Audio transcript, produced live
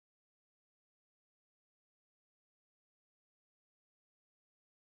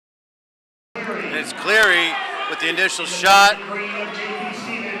And it's Cleary with the initial shot.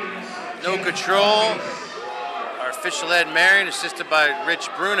 No control. Our official Ed Marion, assisted by Rich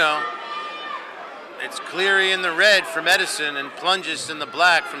Bruno. It's Cleary in the red from Edison and Plungis in the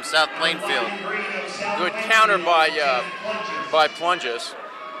black from South Plainfield. Good counter by Plungis.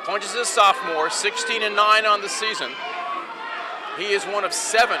 Plungis is a sophomore, 16-9 on the season. He is one of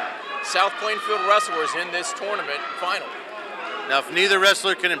 7 South Plainfield wrestlers in this tournament final. Now, if neither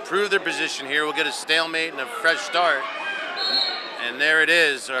wrestler can improve their position here, we'll get a stalemate and a fresh start. And there it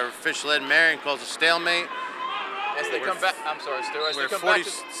is. Our official Ed Marion calls a stalemate. As they come back, I'm sorry, Stu. As we're they come 40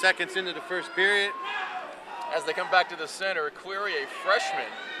 back seconds into the first period. As they come back to the center, Cleary, a freshman,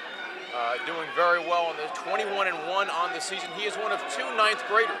 doing very well on the 21-1 on the season. He is one of 2 ninth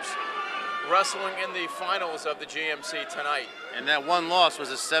graders wrestling in the finals of the GMC tonight. And that one loss was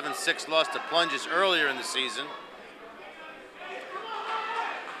a 7-6 loss to Plungis earlier in the season.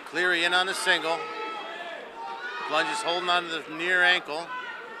 Cleary in on a single. Plungis holding on to the near ankle.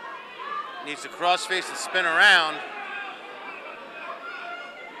 Needs to crossface and spin around.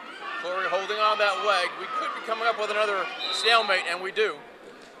 Cleary holding on that leg. We could be coming up with another stalemate, and we do.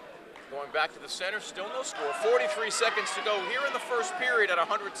 Going back to the center, still no score. 43 seconds to go here in the first period at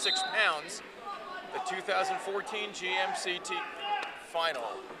 106 pounds. The 2014 GMCT final.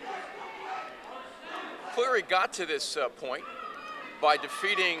 Cleary got to this point by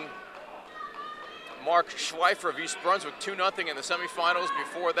defeating Mark Schleifer of East Brunswick 2-0 in the semifinals.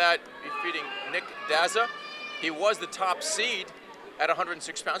 Before that, defeating Nick Daza. He was the top seed at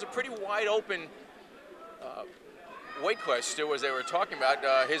 106 pounds, a pretty wide open weight class, Stu, as they were talking about.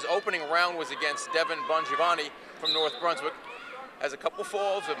 His opening round was against Devin Bongiovanni from North Brunswick. Has a couple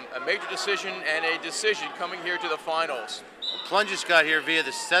falls, a major decision, and a decision coming here to the finals. Plungis got here via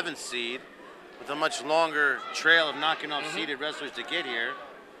the 7th seed with a much longer trail of knocking off seeded wrestlers to get here.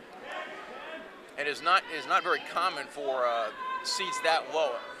 And it is not very common for seeds that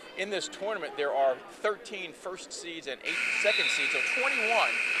low. In this tournament, there are 13 first seeds and 8 second seeds, so 21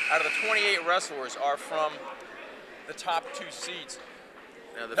 out of the 28 wrestlers are from the top 2 seeds.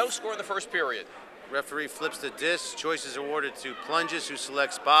 Now no score in the first period. Referee flips the disc. Choice is awarded to Plungis, who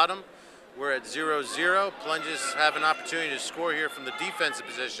selects bottom. We're at 0-0. Plungis have an opportunity to score here from the defensive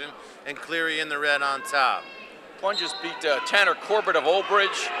position, and Cleary in the red on top. Plungis beat Tanner Corbett of Old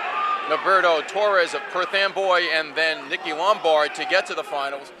Bridge, Norberto Torres of Perth Amboy, and then Nicky Lombard to get to the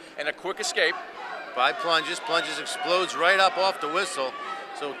finals, and a quick escape by Plungis. Plungis explodes right up off the whistle.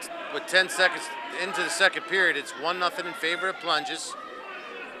 So with 10 seconds into the second period, it's 1-0 in favor of Plungis.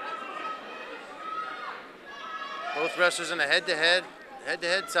 Both wrestlers in a head-to-head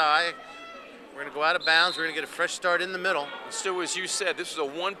tie. We're going to go out of bounds. We're going to get a fresh start in the middle. Stu, as you said, this was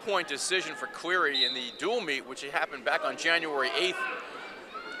a 1-point decision for Cleary in the dual meet, which happened back on January 8th,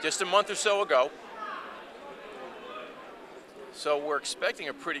 just a month or so ago. So we're expecting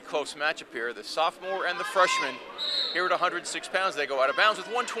a pretty close matchup here. The sophomore and the freshman here at 106 pounds. They go out of bounds with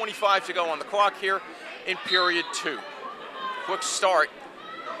 1:25 to go on the clock here in period 2. Quick start,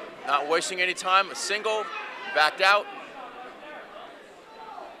 not wasting any time. A single, backed out.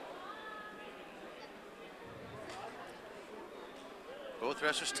 Both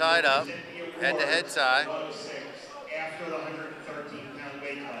wrestlers tied up, head-to-head tie.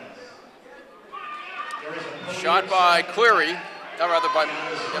 Shot by Cleary, or rather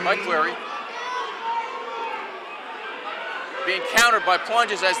by Cleary. Being countered by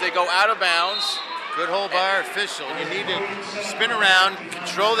Plungis as they go out of bounds. Good hold by our official. You need to spin around,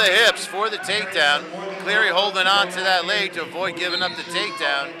 control the hips for the takedown. Cleary holding on to that leg to avoid giving up the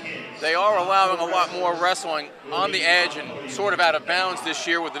takedown. They are allowing a lot more wrestling on the edge and sort of out of bounds this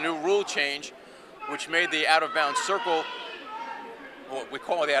year with the new rule change, which made the out of bounds circle, what we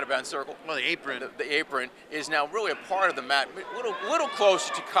call the out of bounds circle. Well, the apron. The apron is now really a part of the mat, a little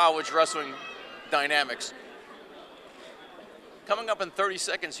closer to college wrestling dynamics. Coming up in 30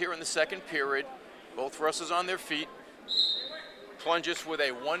 seconds here in the second period, both wrestlers on their feet. Plungis with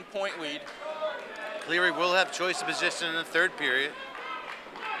a 1-point lead. Cleary will have choice of position in the third period.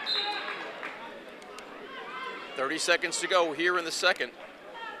 30 seconds to go here in the second.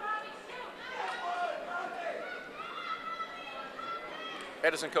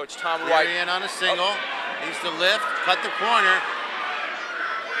 Edison coach Tom White. Cleary in on a single. Needs to lift, cut the corner.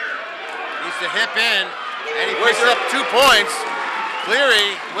 Needs to hip in, and he picks up 2 points.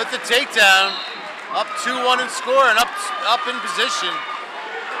 Cleary with the takedown, up 2-1 in score and up in position.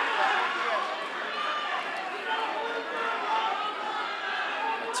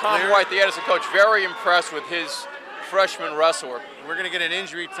 Tom White, the Edison coach, very impressed with his freshman wrestler. We're going to get an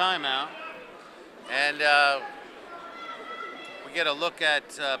injury timeout. And we We get a look at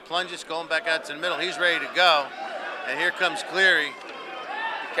Plungis going back out to the middle. He's ready to go. And here comes Cleary.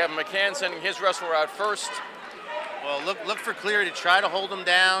 Kevin McCann sending his wrestler out first. Well, look for Cleary to try to hold him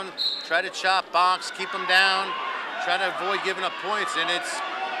down, try to chop box, keep him down, try to avoid giving up points. And it's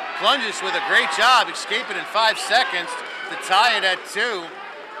Plungis with a great job escaping in 5 seconds to tie it at 2.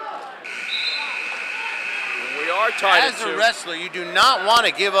 We are tied at 2. As a wrestler, you do not want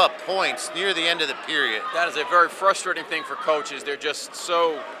to give up points near the end of the period. That is a very frustrating thing for coaches. They're just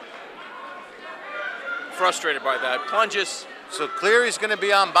so frustrated by that. Plungis. So Cleary's going to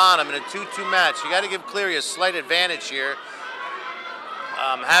be on bottom in a 2-2 match. You got to give Cleary a slight advantage here.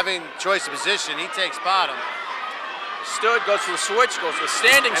 Having choice of position, he takes bottom. Stood, goes to the switch, goes to the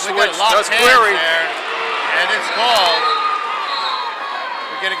standing switch. Does Cleary there, and it's called.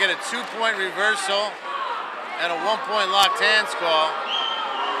 We're going to get a 2-point reversal and a 1-point locked hands call.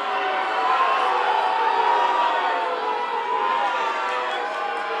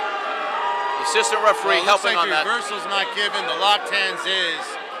 The assistant referee helping on that. The reversal's not given, the locked hands is.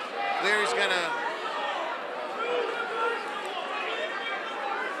 Cleary's going to.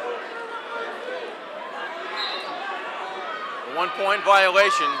 A 1-point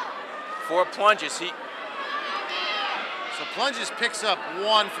violation for Plungis. So Plungis picks up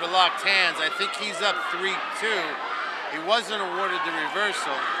 1 for the locked hands. I think he's up 3-2. He wasn't awarded the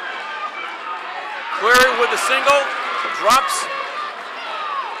reversal. Cleary with a single, drops,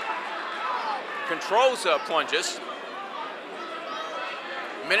 controls Plungis.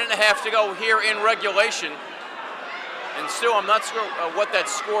 Minute and a half to go here in regulation. And still, I'm not sure what that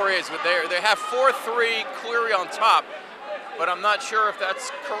score is, but they have 4-3, Cleary on top. But I'm not sure if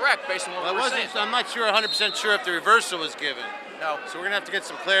that's correct based on what we're seeing. I'm not sure, 100% sure if the reversal was given. No. So we're going to have to get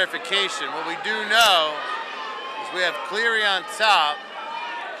some clarification. What we do know is we have Cleary on top.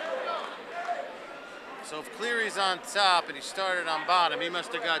 So if Cleary's on top and he started on bottom, he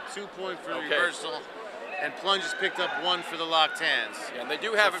must have got 2 points for the reversal, and Plungis picked up 1 for the locked hands. Yeah, and they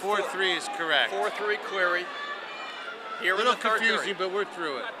do have so 4-3 is correct. 4-3 Cleary. Here a little confusing, but we're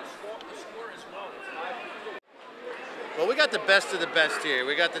through it. Well, we got the best of the best here.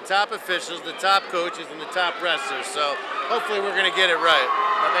 We got the top officials, the top coaches, and the top wrestlers. So hopefully we're going to get it right.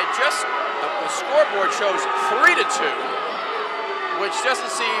 Now the scoreboard shows 3-2, which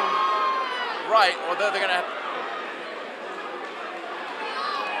doesn't seem right. Although they're going to have.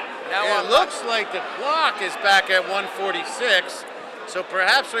 Now it looks like the clock is back at 1:46. So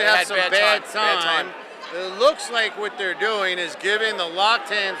perhaps we have some bad time. It looks like what they're doing is giving the locked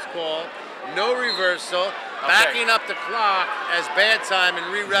hands call, no reversal. Backing up the clock as bad time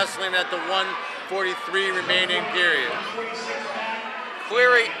and re-wrestling at the 1:43 remaining period.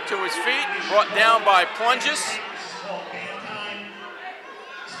 Cleary to his feet, brought down by Plungis.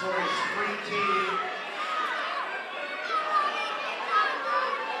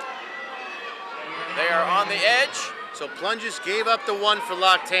 They are on the edge. So Plungis gave up the 1 for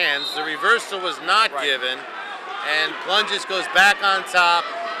locked hands. The reversal was not given. And Plungis goes back on top.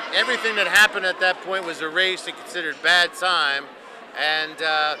 Everything that happened at that point was erased and considered bad time. And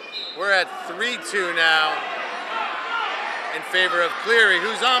we're at 3-2 now in favor of Cleary,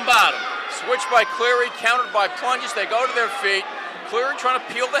 who's on bottom. Switched by Cleary, countered by Plungis. They go to their feet. Cleary trying to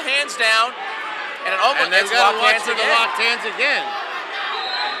peel the hands down. And it almost gets locked hands again. Locked hands again.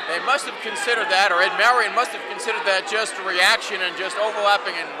 They must have considered that, or Ed Marion must have considered that just a reaction and just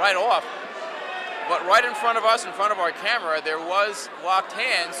overlapping and right off. But right in front of us, in front of our camera, there was locked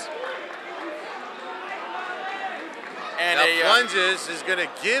hands. And now Plungis is going to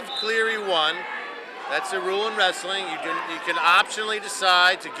give Cleary 1. That's a rule in wrestling. You can optionally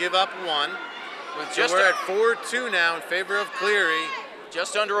decide to give up 1. So we're at 4-2 now in favor of Cleary.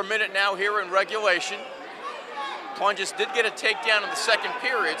 Just under a minute now here in regulation. Plungis did get a takedown in the second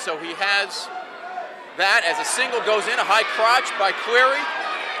period, so he has that as a single goes in, a high crotch by Cleary.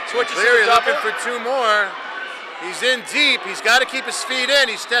 Switches Cleary looking for 2 more. He's in deep. He's got to keep his feet in.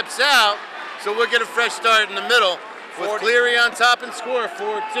 He steps out. So we'll get a fresh start in the middle with Cleary on top and score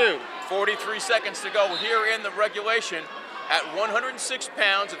 4-2. 43 seconds to go here in the regulation at 106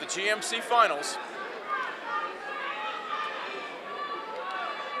 pounds at the GMC Finals.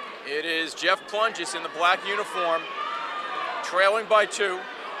 It is Jeff Plungis in the black uniform, trailing by 2.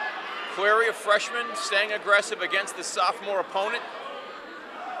 Cleary, a freshman, staying aggressive against the sophomore opponent.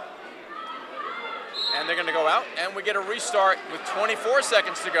 And they're going to go out, and we get a restart with 24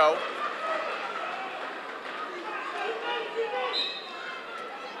 seconds to go.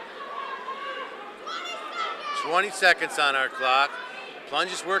 $20 seconds on our clock.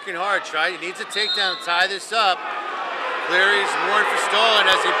 Plungis working hard. He needs a takedown to tie this up. Cleary's warned for stolen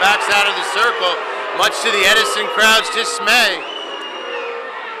as he backs out of the circle, much to the Edison crowd's dismay.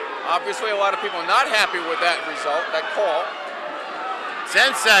 Obviously, a lot of people not happy with that result, that call.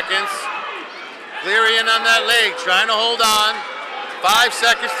 10 seconds. Cleary in on that leg, trying to hold on. 5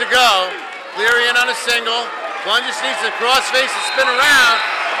 seconds to go. Cleary in on a single. Plungis needs to crossface and spin around,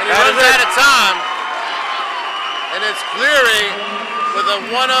 and he runs out of time. And it's Cleary with a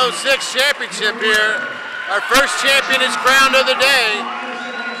 106 championship here. Our first champion is crowned of the day.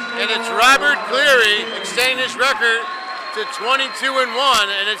 And it's Robert Cleary extending his record to 22-1,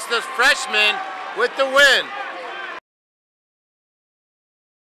 and it's the freshman with the win.